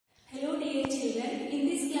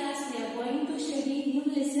class we are going to study new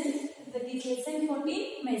lesson, that is lesson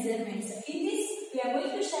 14, measurements. In this we are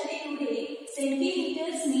going to study today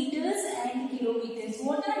centimeters, meters and kilometers.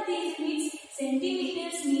 What are these units?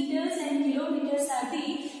 Centimeters, meters and kilometers are the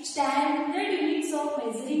standard units of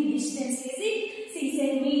measuring distance. Is it? See,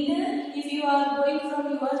 centimeter, if you are going from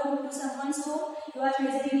your home to someone's home, you are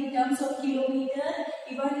measuring in terms of kilometer.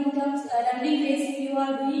 Even in terms running race, if you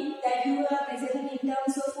are doing that, you are measuring in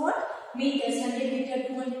terms of what? Meters, 100 meter,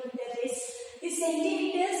 200 meter race. These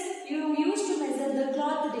centimeters you use to measure the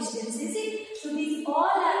cloth distance, is it? So these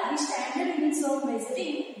all are the standard units of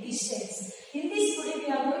measuring distance. In this today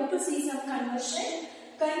we are going to see some conversion.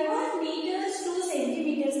 Convert meters to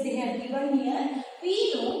centimeters they have given here. We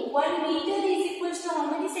know 1 meter is equals to how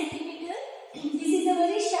many centimeters? This is a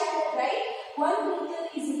very standard, right? 1 meter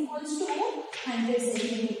is equals to 100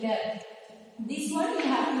 centimeter. This one you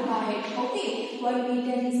have to hide. Okay, 1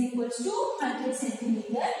 meter is equals to 100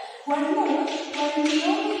 centimeter. One more, 1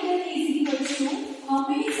 kilometer is equals to how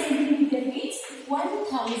many centimeter means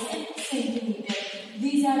 1000 centimeter.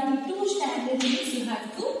 These are the two standard units you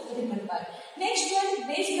have to remember. Next one,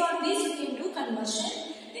 based on this you can do conversion.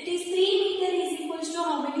 That is 3 meter is equals to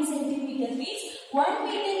how many centimeter means 1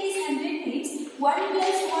 meter is 100 means 1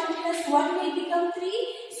 plus 1 will become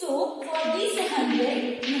 3. So for this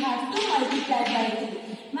 100 you have to multiply by 3.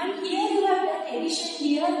 Ma'am, here you have done addition,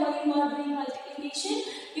 here when you are doing multiplication,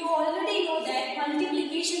 you already know that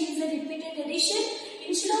multiplication is a repeated addition.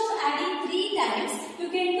 Instead of adding 3 times, you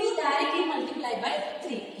can do directly multiply by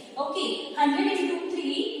 3. Okay, 100 into 3,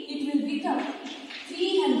 it will become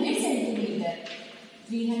 300 centimeter.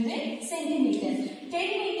 300 centimeter. 10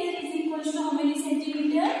 meter is equals to how many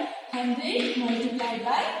centimeter? 100 multiplied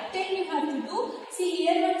by 10 you have to do. See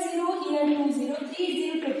here 1 0, here 2 0,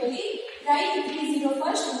 3 0 totally. Write 3 0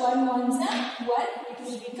 first. 1 1 1. It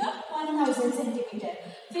will become 1000 centimeter.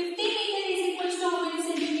 50 meter is equals to how many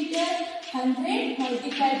centimeter? 100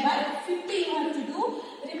 multiplied by 50 you have to do.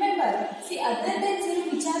 Remember, see other than 0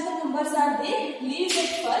 which are the numbers are there? Leave it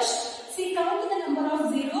first. See, count the number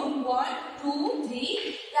of 0, 1, 2,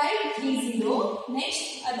 3, write 3 0. Next,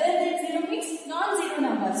 other than 0 means non-zero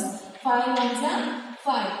numbers. 5 ones are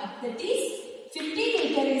 5. That is 50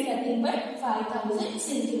 meter is nothing but 5000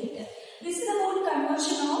 centimeter. This is about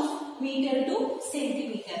conversion of meter to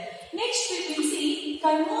centimeter. Next, we will see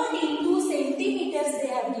convert into centimeters they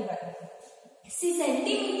have given. See,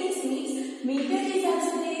 centimeters means meter is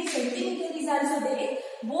also there, centimeter is also there.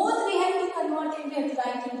 Both we have to convert into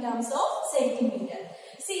write in terms of centimeter.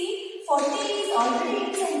 See, 40 is already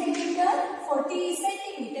in centimeter, 40 is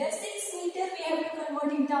centimeter, 6 meter we have to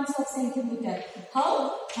convert in terms of centimeter. How?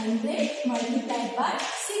 100 multiplied by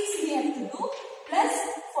 6 we have to do plus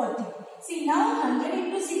 40. See, now 100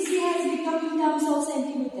 into 60 has become in terms of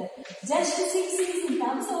centimeter. Just 6 is in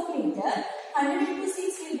terms of meter. 100 into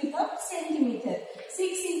 6 will become centimeter.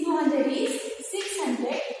 6 into 100 is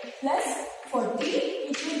 600 plus 40.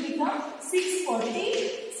 It will become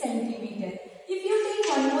 640 centimeter. If you take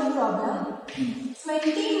one more problem,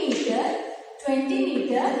 20 meter,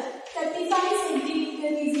 35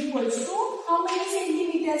 centimeter is equals to how many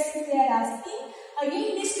centimeters they are asking? Again,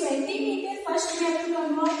 this 20 meter first we have to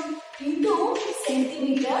convert into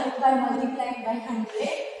centimeter by multiplying by 100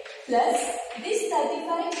 plus this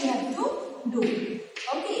 35 we have to do.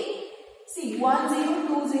 Okay. See, 1 0,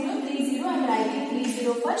 2 0, 3 0. I am writing 3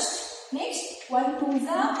 0 first. Next, 1 2 or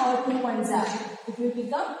 2 1 it will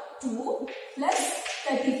become 2 plus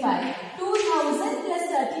 35. 2000 plus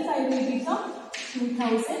 35 will become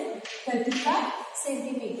 2035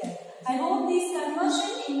 centimeter. I hope this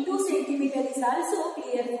conversion into centimeter is also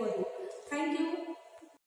clear for you. Thank you.